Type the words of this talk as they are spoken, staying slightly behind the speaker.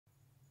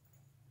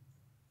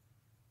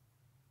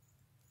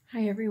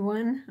Hi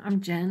everyone,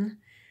 I'm Jen.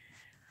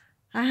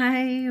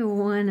 I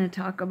want to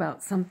talk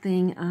about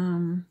something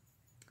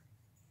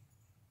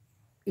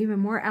even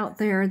more out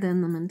there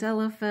than the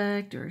Mandela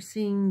effect or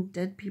seeing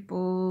dead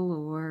people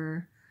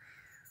or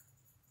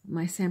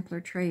my sampler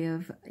tray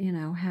of,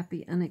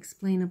 happy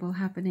unexplainable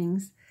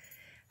happenings.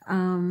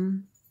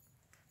 I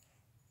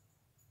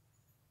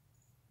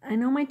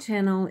know my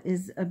channel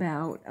is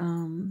about,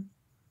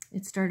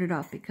 it started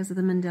off because of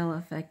the Mandela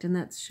effect, and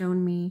that's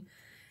shown me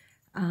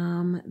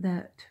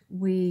that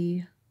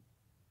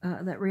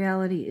that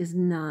reality is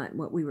not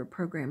what we were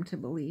programmed to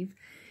believe.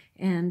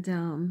 And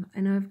I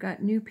know I've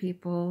got new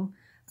people.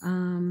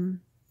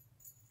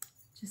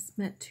 Just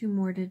met two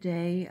more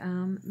today.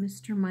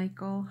 Mr.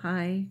 Michael,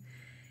 hi.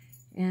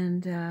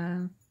 And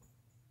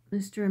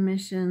Mr.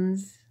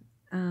 Emissions,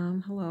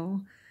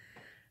 hello.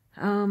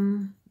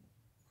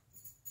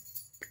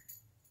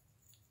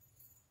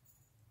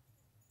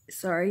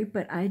 Sorry,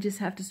 but I just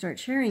have to start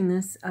sharing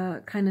this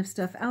kind of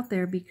stuff out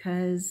there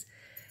because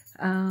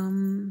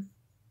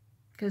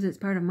it's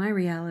part of my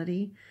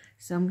reality,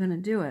 so I'm going to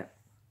do it.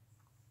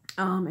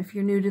 If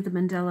you're new to the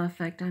Mandela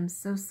effect, I'm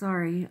so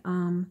sorry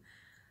that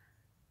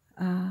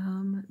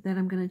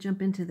I'm going to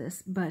jump into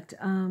this, but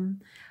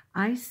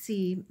I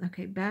see,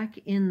 okay, back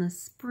in the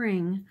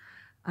spring,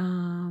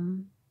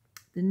 the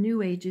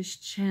New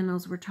Age-ish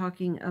channels were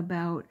talking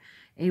about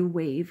a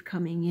wave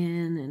coming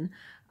in,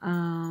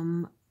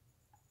 and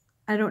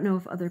I don't know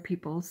if other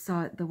people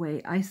saw it the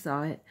way I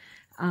saw it.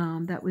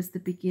 That was the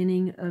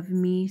beginning of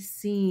me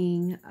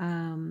seeing,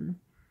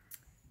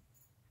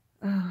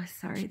 oh,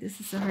 sorry, this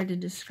is so hard to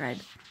describe.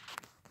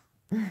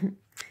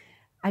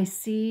 I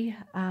see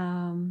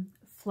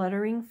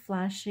fluttering,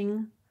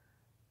 flashing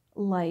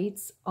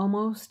lights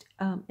almost,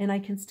 and I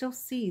can still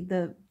see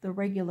the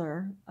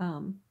regular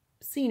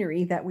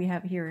scenery that we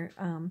have here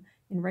in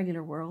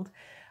regular world,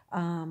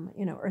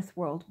 Earth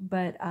world,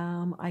 but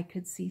I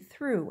could see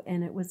through,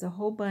 and it was a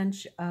whole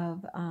bunch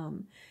of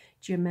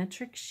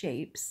geometric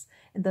shapes.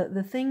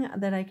 The thing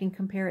that I can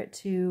compare it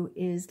to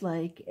is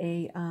like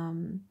a,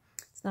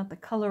 it's not the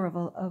color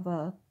of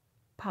a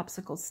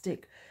popsicle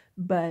stick,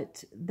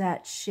 but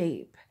that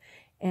shape.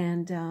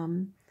 And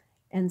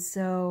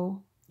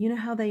so, you know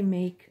how they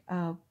make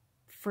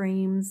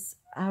frames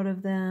out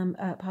of them,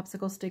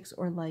 popsicle sticks,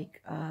 or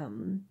like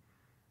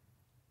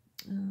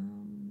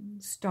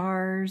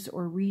stars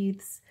or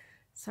wreaths.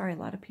 Sorry, a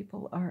lot of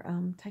people are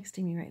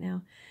texting me right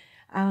now.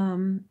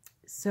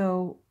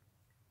 So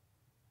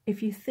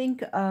if you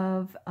think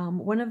of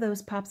one of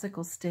those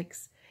popsicle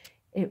sticks,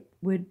 it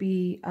would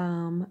be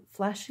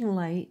flashing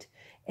light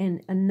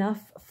and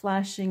enough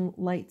flashing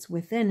lights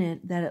within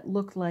it that it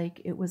looked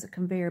like it was a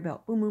conveyor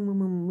belt, boom, boom, boom,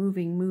 boom,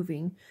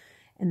 moving,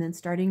 and then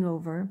starting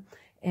over.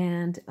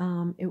 And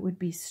it would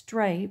be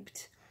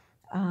striped.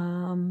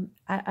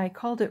 I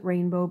called it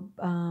rainbow,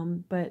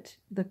 but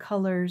the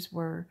colors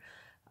were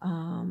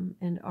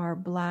and are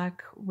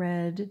black,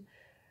 red,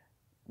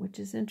 which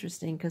is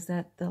interesting because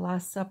at the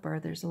Last Supper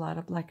there's a lot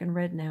of black and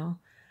red now,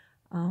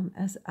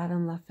 as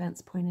Adam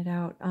Leftfence pointed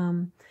out.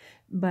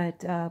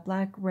 But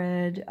black,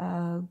 red,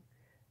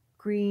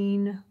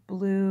 green,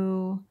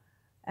 blue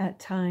at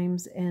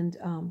times, and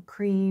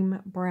cream,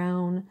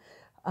 brown.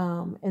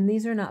 And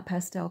these are not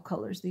pastel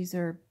colors. These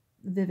are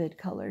vivid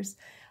colors.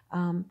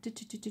 So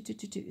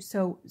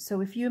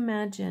if you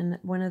imagine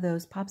one of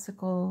those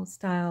popsicle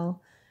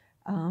style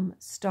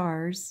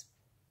stars,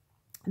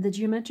 the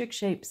geometric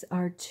shapes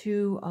are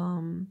two,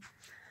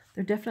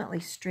 they're definitely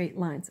straight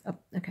lines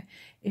up. Okay,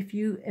 if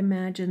you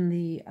imagine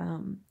the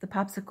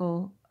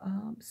popsicle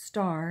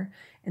star,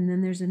 and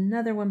then there's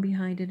another one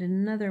behind it,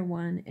 another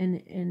one,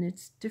 and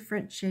it's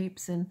different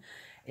shapes, and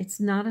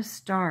it's not a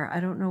star. I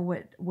don't know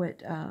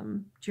what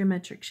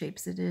geometric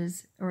shapes it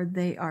is, or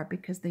they are,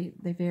 because they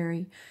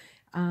vary.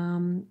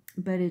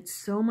 But it's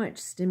so much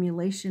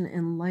stimulation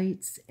and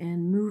lights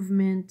and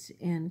movement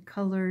and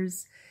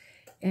colors,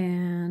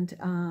 and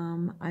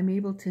I'm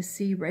able to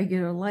see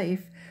regular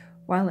life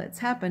while it's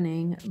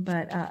happening,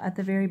 but at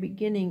the very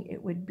beginning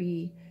it would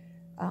be,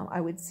 I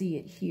would see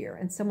it here.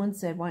 And someone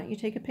said, why don't you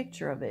take a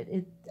picture of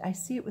it? I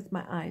see it with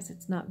my eyes,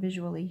 it's not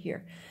visually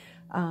here.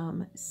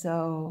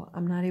 So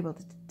I'm not able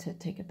to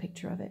take a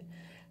picture of it.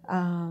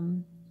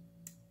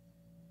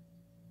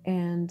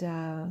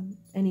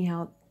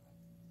 Anyhow,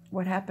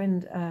 what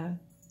happened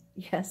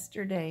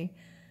yesterday,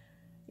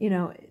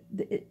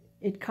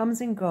 it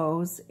comes and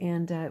goes,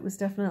 and it was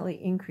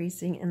definitely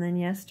increasing. And then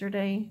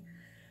yesterday,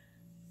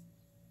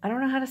 I don't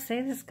know how to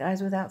say this,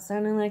 guys, without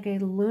sounding like a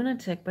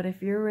lunatic, but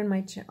if you're in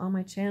on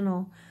my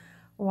channel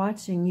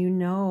watching, you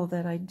know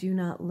that I do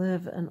not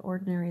live an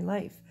ordinary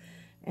life.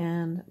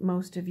 And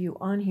most of you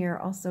on here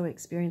also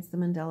experience the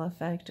Mandela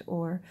effect,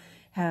 or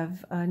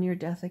have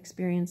near-death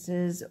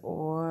experiences,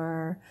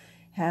 or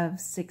have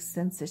sixth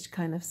sense-ish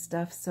kind of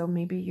stuff. So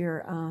maybe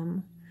you're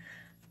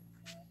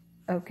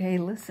okay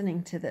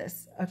listening to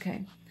this.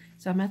 Okay,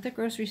 so I'm at the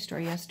grocery store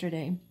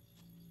yesterday,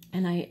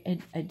 and I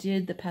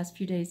did the past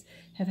few days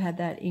have had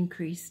that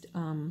increased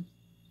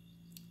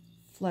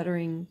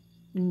fluttering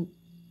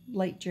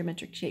light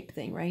geometric shape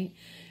thing, right?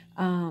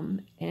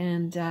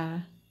 And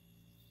I'm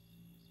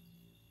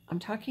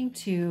talking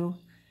to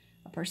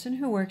a person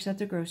who works at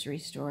the grocery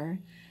store,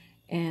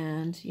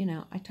 and, you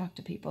know, I talk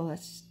to people.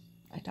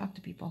 I talk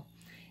to people.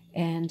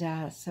 And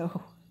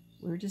so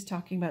we were just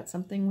talking about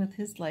something with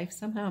his life.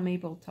 Somehow I'm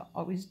able to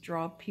always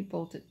draw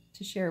people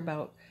to share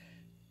about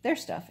their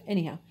stuff.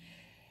 Anyhow,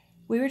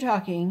 we were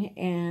talking,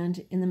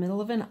 and in the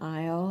middle of an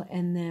aisle,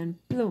 and then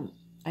boom,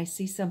 I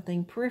see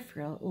something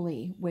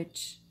peripherally,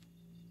 which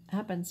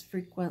happens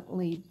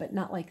frequently, but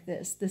not like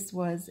this. This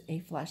was a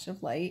flash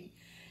of light.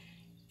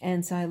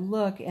 And so I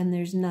look, and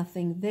there's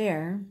nothing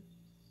there.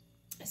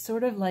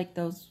 Sort of like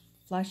those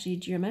flashy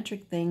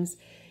geometric things,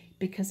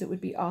 because it would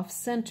be off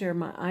center,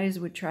 my eyes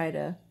would try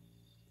to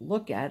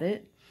look at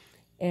it,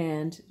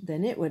 and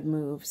then it would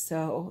move.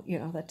 So, you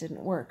know, that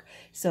didn't work.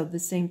 So the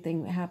same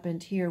thing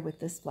happened here with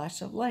this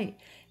flash of light.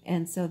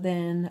 And so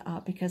then,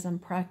 because I'm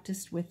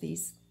practiced with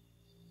these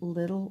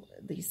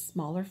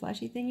smaller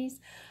flashy thingies,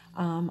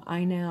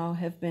 I now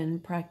have been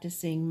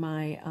practicing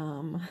my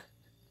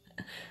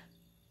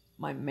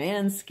my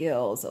man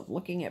skills of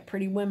looking at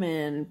pretty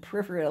women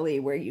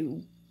peripherally, where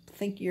you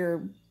think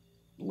you're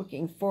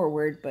looking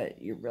forward, but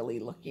you're really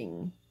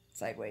looking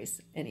sideways.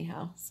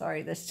 Anyhow,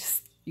 sorry, that's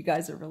just, you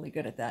guys are really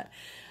good at that.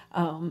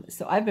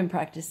 So I've been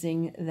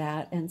practicing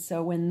that, and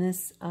so when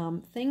this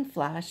thing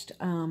flashed,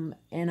 and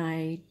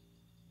I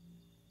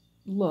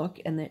look,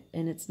 and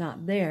it's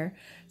not there,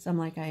 so I'm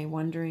like, I'm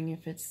wondering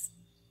if it's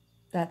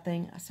that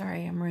thing.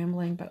 Sorry, I'm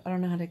rambling, but I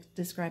don't know how to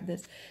describe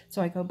this. So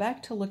I go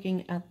back to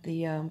looking at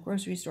the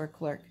grocery store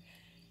clerk,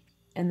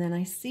 and then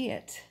I see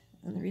it.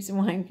 And the reason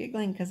why I'm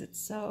giggling, because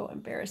it's so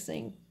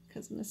embarrassing,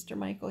 because Mr.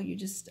 Michael, you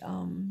just,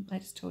 I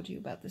just told you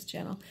about this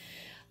channel,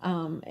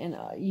 and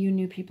you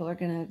new people are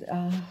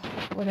gonna,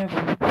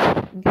 whatever.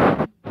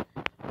 Okay.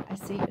 I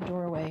see a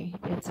doorway.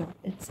 It's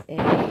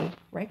a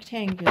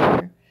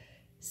rectangular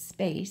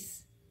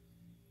space,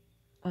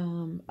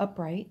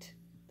 upright.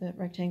 The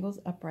rectangle's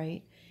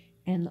upright,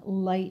 and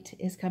light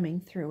is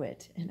coming through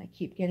it. And I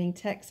keep getting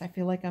texts. I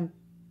feel like I'm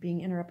being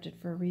interrupted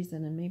for a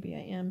reason, and maybe I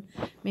am.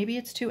 Maybe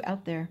it's too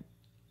out there.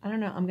 I don't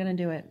know. I'm gonna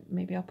do it.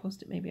 Maybe I'll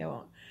post it. Maybe I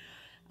won't.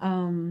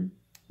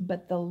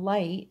 But the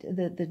light,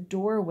 the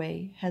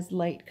doorway has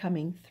light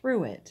coming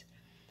through it.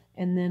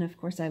 And then, of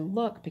course, I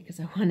look because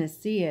I want to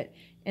see it,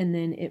 and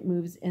then it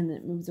moves, and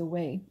it moves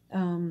away.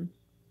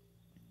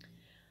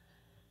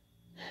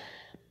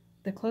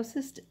 The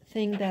closest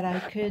thing that I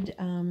could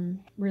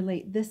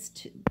relate this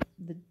to,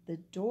 the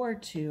door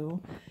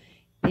to,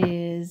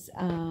 is,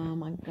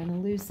 I'm going to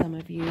lose some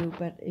of you,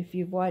 but if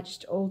you've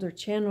watched older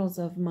channels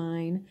of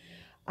mine,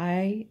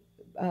 I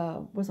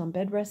was on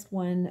bed rest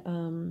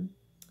one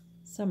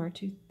summer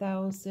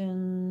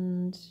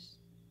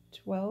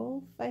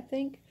 2012, I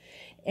think,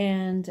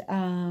 and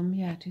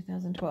yeah,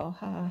 2012.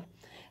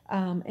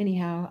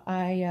 Anyhow,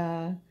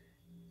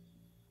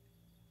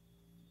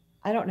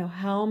 I don't know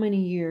how many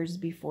years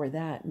before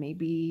that,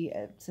 maybe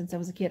since I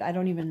was a kid, I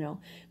don't even know.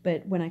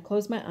 But when I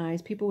close my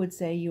eyes, people would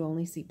say you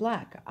only see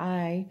black.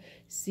 I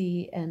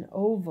see an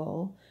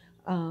oval.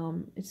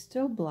 It's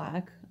still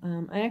black.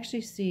 I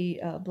actually see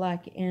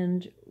black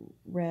and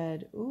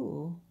red.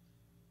 Ooh.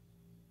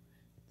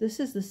 This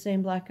is the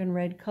same black and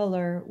red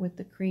color with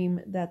the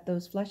cream that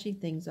those fleshy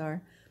things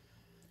are.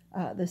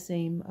 The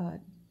same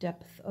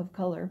depth of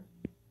color.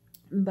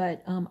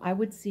 But I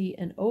would see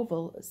an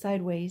oval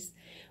sideways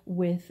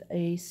with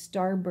a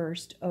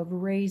starburst of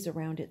rays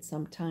around it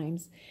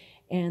sometimes.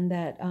 And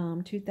that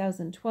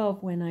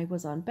 2012, when I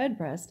was on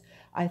bed rest,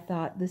 I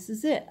thought, this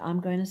is it.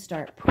 I'm going to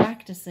start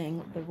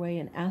practicing the way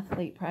an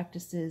athlete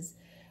practices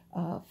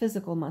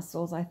physical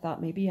muscles. I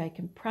thought maybe I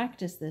can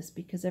practice this,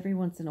 because every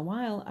once in a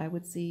while I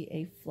would see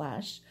a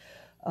flash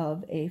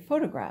of a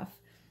photograph,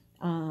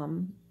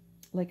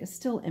 like a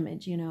still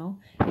image, you know.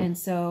 And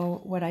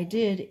so what I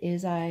did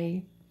is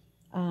I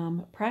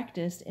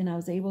practiced, and I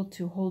was able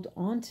to hold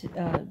on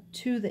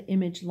to the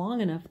image long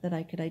enough that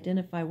I could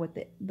identify what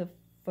the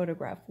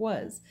photograph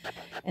was.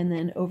 And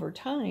then over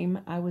time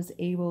I was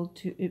able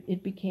to,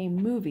 it became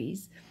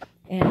movies.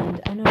 And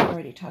I know I've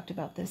already talked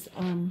about this,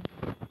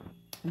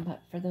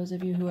 but for those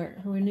of you who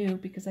are new,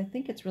 because I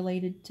think it's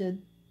related to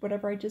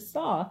whatever I just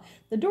saw,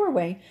 the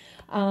doorway.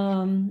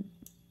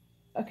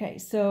 Okay,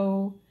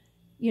 so,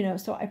 you know,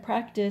 so I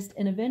practiced,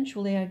 and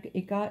eventually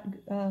it got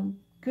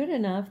good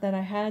enough that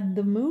I had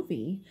the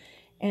movie,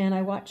 and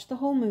I watched the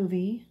whole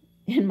movie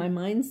in my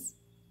mind's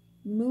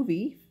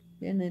movie,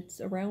 and it's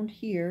around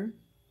here,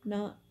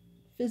 not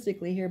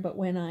physically here, but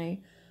when I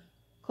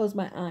close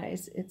my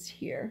eyes, it's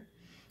here.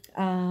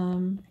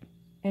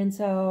 And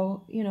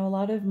so, you know, a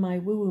lot of my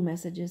woo-woo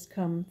messages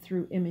come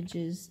through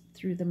images,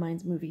 through the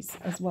mind's movies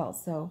as well.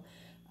 So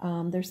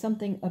there's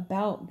something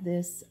about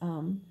this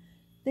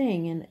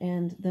thing,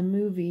 and the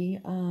movie,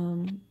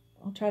 I'll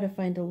try to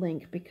find a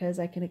link, because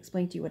I can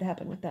explain to you what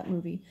happened with that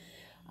movie,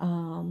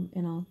 and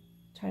I'll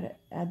try to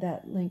add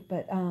that link.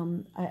 But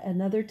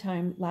another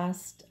time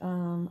last,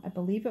 I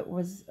believe it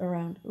was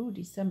around,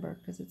 December,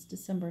 because it's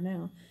December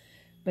now,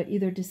 but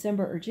either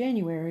December or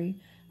January,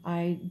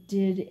 I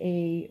did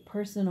a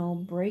personal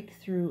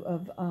breakthrough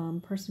of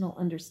personal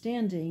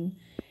understanding.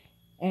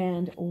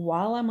 And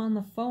while I'm on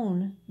the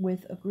phone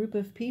with a group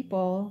of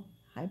people,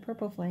 hi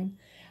Purple Flame,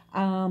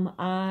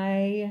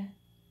 I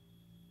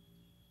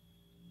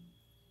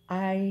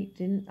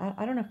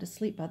don't have to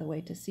sleep, by the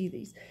way, to see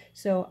these.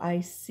 So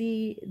I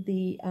see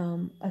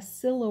a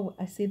silhouette.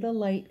 I see the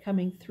light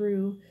coming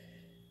through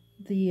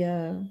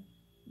the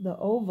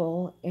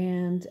oval,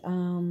 and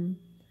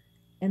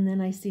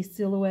then I see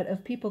silhouette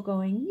of people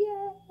going,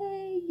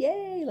 yay,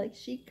 yay, like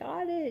she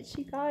got it,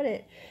 she got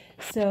it.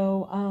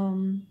 So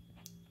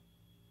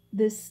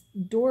this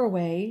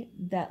doorway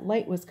that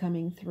light was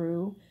coming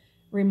through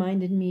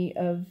reminded me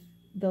of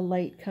the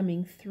light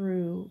coming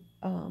through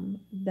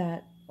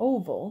that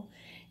oval.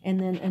 And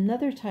then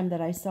another time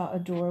that I saw a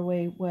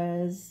doorway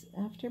was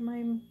after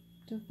my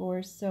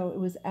divorce. So it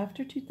was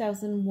after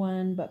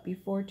 2001, but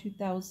before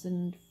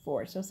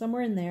 2004. So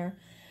somewhere in there,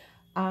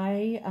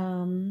 I,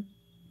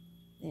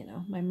 you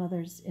know, my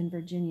mother's in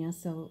Virginia,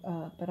 so,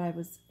 but I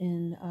was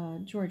in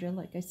Georgia,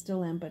 like I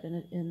still am, but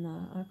in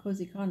a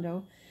cozy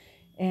condo.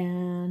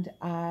 And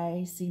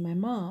I see my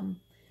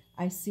mom.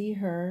 I see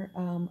her,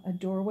 a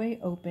doorway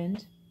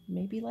opened,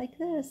 maybe like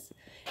this.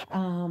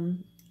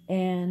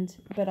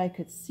 But I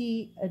could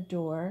see a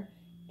door,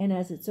 and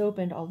as it's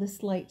opened, all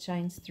this light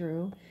shines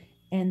through,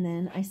 and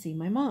then I see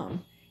my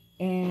mom,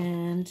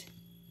 and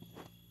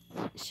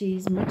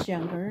she's much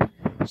younger.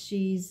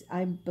 She's,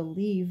 I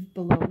believe,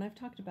 below, and I've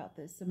talked about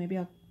this, so maybe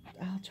I'll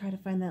try to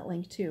find that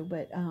link too.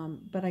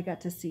 But I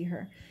got to see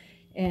her,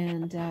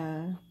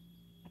 and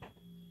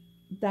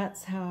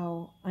that's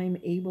how I'm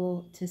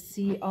able to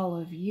see all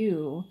of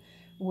you,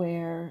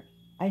 where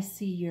I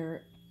see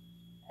your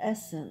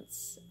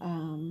essence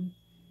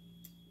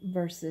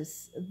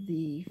versus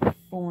the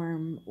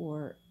form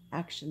or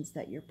actions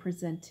that you're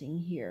presenting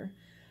here.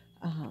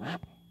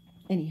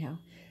 Anyhow,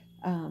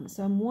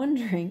 so I'm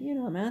wondering, you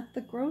know, I'm at the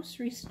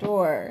grocery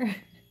store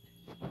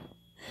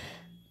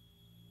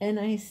and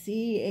I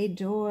see a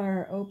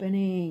door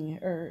opening,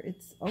 or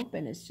it's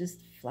open, it's just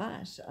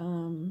flash,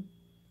 and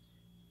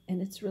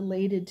it's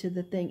related to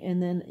the thing.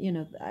 And then, you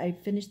know, I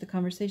finished the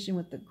conversation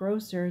with the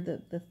grocer.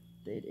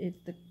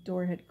 The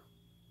door had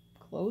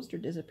closed or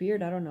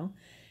disappeared, I don't know.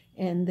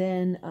 And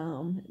then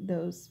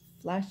those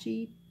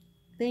flashy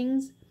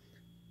things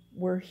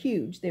were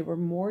huge. They were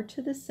more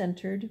to the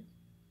centered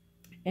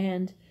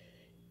and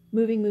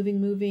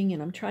moving,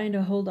 and I'm trying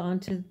to hold on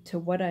to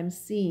what I'm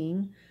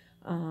seeing,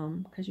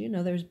 because you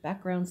know there's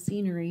background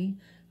scenery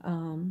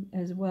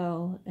as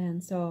well.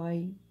 And so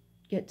I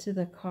get to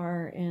the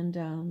car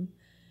and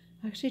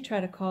actually try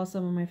to call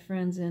some of my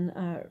friends, and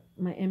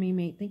my Emmy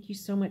mate, thank you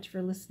so much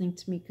for listening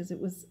to me, because it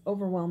was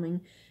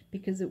overwhelming,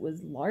 because it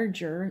was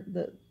larger,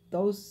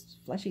 those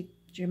flashy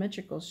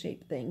geometrical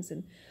shape things.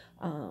 And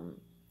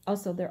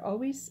also they're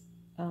always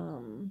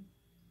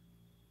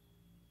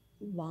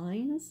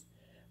lines,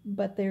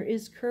 but there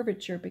is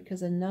curvature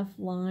because enough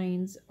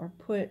lines are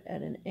put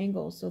at an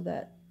angle so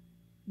that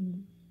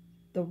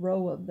the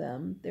row of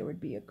them, there would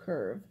be a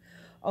curve.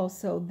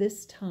 Also,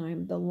 this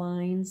time the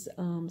lines,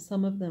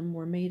 some of them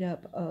were made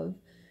up of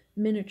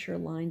miniature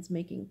lines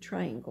making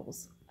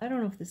triangles. I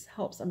don't know if this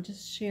helps. I'm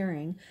just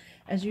sharing.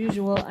 As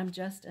usual, I'm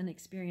just an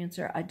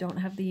experiencer. I don't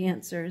have the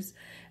answers,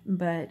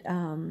 but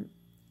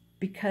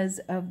because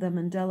of the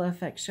Mandela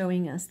effect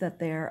showing us that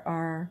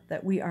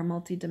we are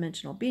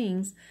multidimensional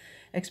beings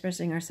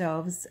expressing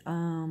ourselves,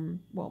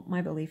 well,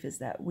 my belief is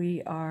that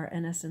we are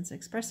in essence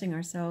expressing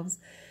ourselves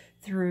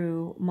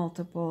through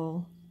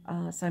multiple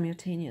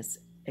simultaneous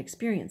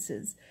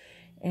experiences.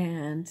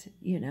 And,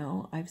 you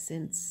know, I've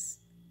since,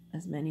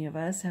 as many of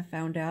us have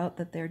found out,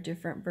 that there are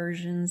different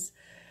versions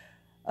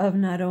of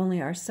not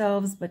only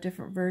ourselves, but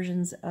different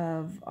versions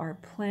of our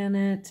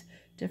planet,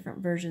 different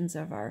versions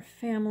of our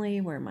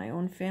family, where my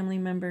own family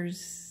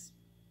members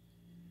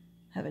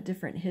have a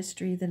different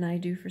history than I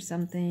do for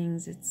some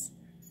things. It's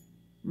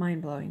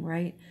mind-blowing,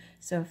 right?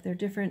 So if they're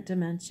different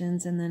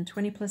dimensions, and then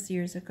 20 plus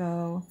years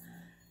ago,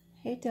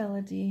 hey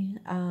Delady,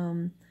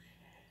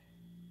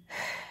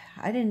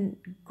 I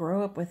didn't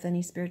grow up with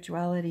any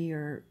spirituality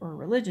or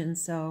religion,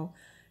 so,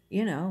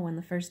 you know, when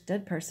the first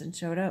dead person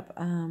showed up,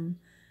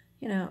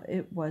 you know,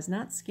 it was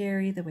not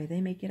scary the way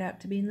they make it out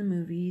to be in the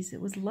movies.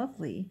 It was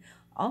lovely.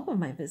 All of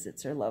my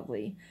visits are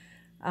lovely.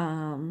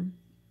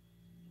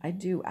 I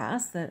do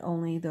ask that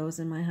only those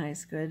in my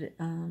highest good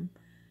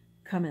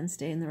come and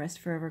stay, and the rest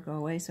forever go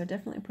away. So I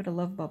definitely put a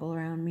love bubble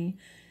around me.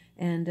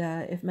 And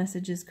if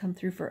messages come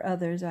through for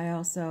others, I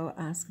also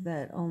ask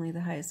that only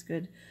the highest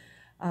good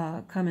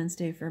come and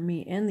stay for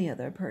me and the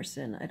other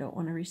person. I don't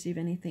want to receive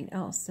anything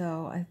else.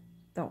 So I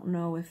don't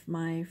know if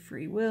my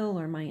free will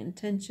or my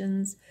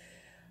intentions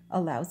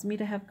allows me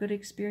to have good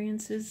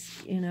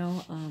experiences. You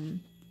know,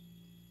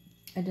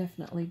 I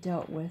definitely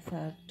dealt with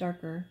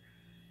darker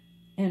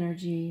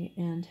energy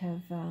and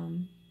have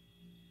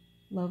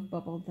love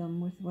bubbled them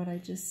with what I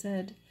just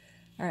said.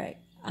 All right,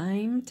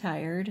 I'm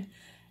tired,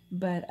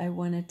 but I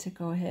wanted to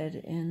go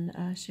ahead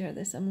and share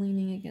this. I'm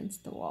leaning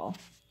against the wall.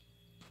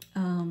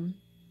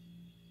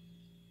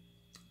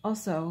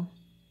 Also,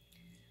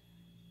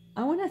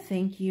 I want to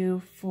thank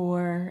you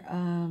for,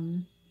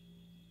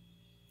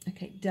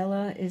 okay,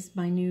 Della is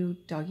my new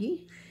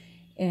doggie,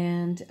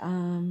 and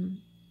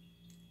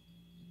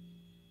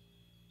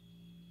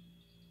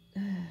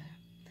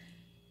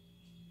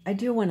I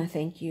do want to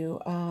thank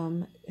you,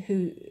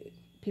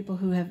 people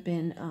who have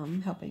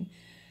been helping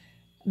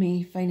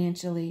me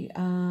financially.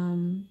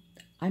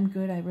 I'm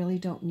good. I really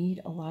don't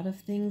need a lot of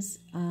things.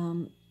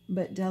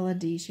 But Della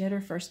D, she had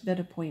her first vet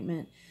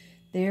appointment.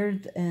 They're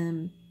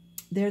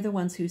the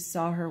ones who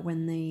saw her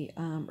when they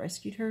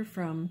rescued her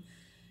from,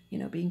 you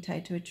know, being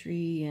tied to a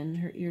tree, and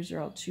her ears are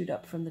all chewed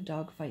up from the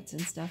dog fights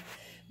and stuff.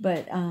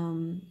 But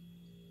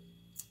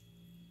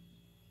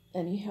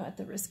anyhow, at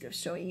the risk of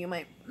showing you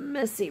my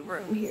messy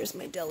room, here's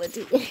my Della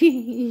D.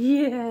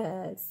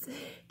 Yes,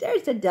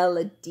 there's a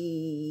Della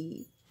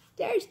D.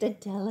 There's the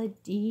Della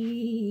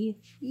D.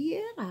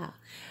 Yeah.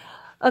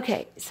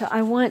 Okay, so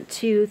I want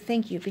to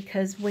thank you,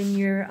 because when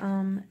you're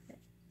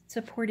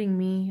supporting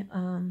me,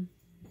 I'm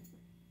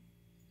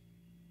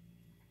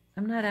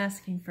not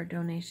asking for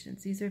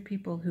donations. These are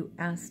people who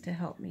asked to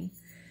help me.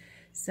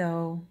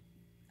 So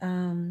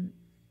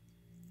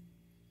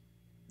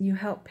you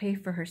help pay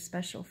for her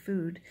special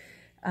food.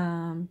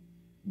 When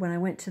I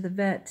went to the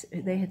vet,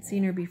 they had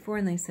seen her before,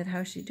 and they said,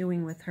 how's she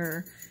doing with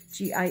her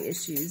GI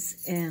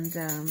issues? And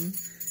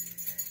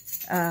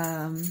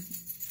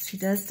she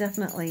does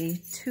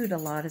definitely toot a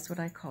lot, is what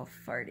I call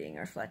farting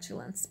or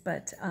flatulence.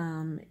 But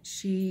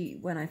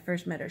when I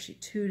first met her, she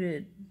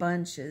tooted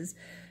bunches,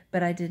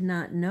 but I did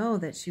not know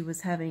that she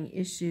was having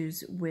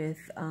issues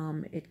with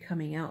it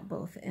coming out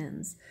both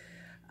ends.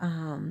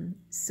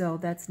 So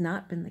that's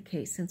not been the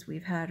case since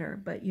we've had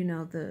her. But you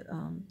know,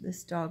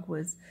 this dog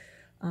was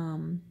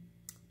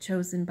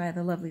chosen by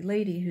the lovely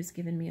lady who's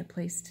given me a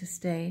place to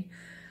stay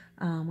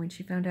when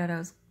she found out I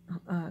was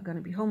going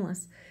to be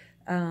homeless.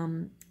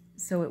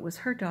 So it was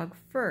her dog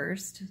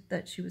first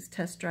that she was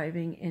test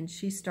driving, and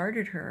she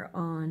started her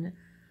on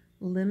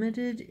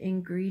limited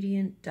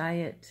ingredient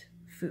diet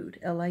food,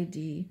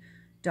 LID,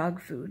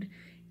 dog food,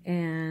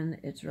 and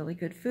it's really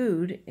good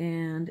food,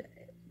 and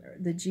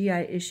the GI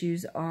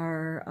issues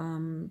are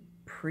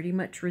pretty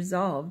much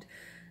resolved.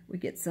 We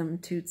get some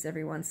toots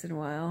every once in a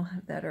while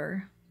that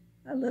are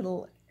a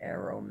little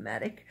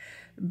aromatic,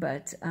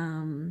 but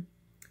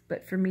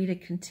for me to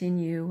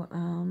continue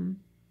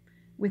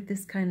with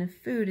this kind of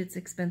food, it's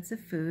expensive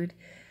food,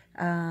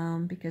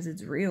 because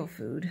it's real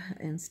food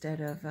instead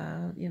of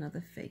you know,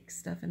 the fake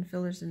stuff and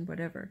fillers and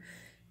whatever.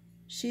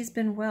 She's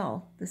been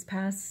well this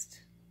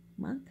past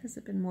month. Has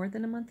it been more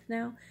than a month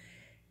now?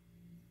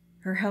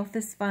 Her health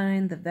is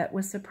fine. The vet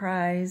was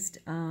surprised.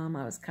 I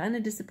was kind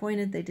of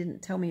disappointed they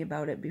didn't tell me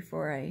about it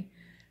before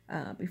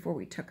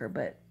we took her,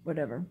 but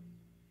whatever.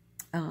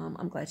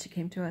 I'm glad she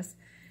came to us,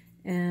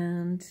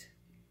 and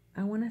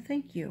I want to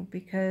thank you,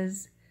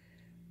 because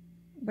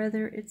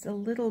whether it's a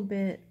little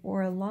bit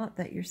or a lot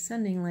that you're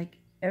sending, like,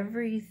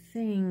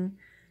 everything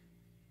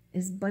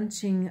is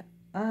bunching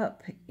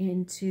up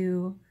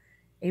into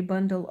a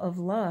bundle of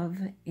love,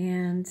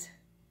 and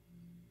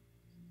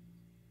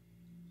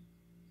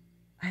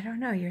I don't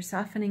know, you're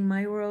softening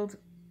my world,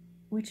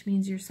 which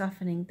means you're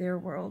softening their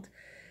world.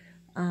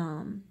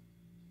 And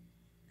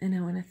I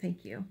want to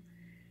thank you.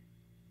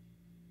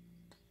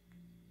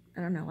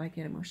 I don't know why I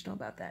get emotional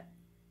about that.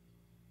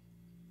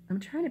 I'm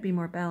trying to be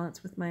more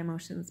balanced with my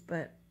emotions,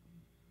 but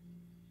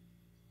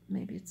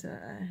maybe it's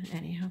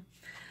anyhow.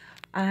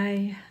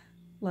 I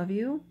love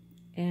you,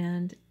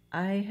 and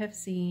I have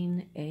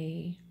seen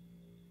a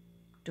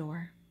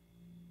door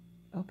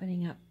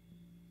opening up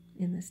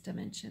in this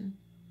dimension.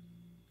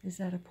 Is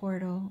that a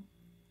portal?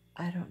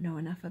 I don't know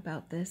enough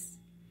about this.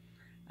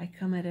 I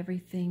come at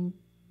everything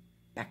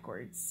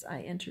backwards.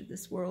 I entered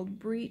this world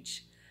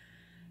breach.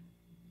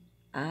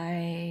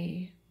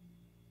 I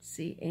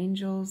see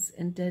angels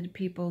and dead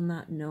people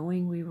not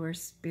knowing we were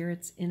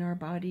spirits in our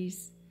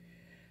bodies.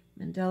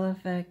 Mandela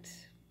effect.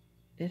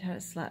 It had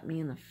to slap me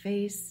in the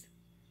face.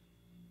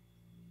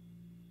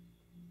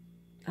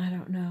 I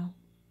don't know.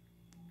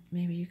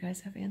 Maybe you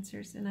guys have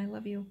answers, and I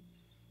love you.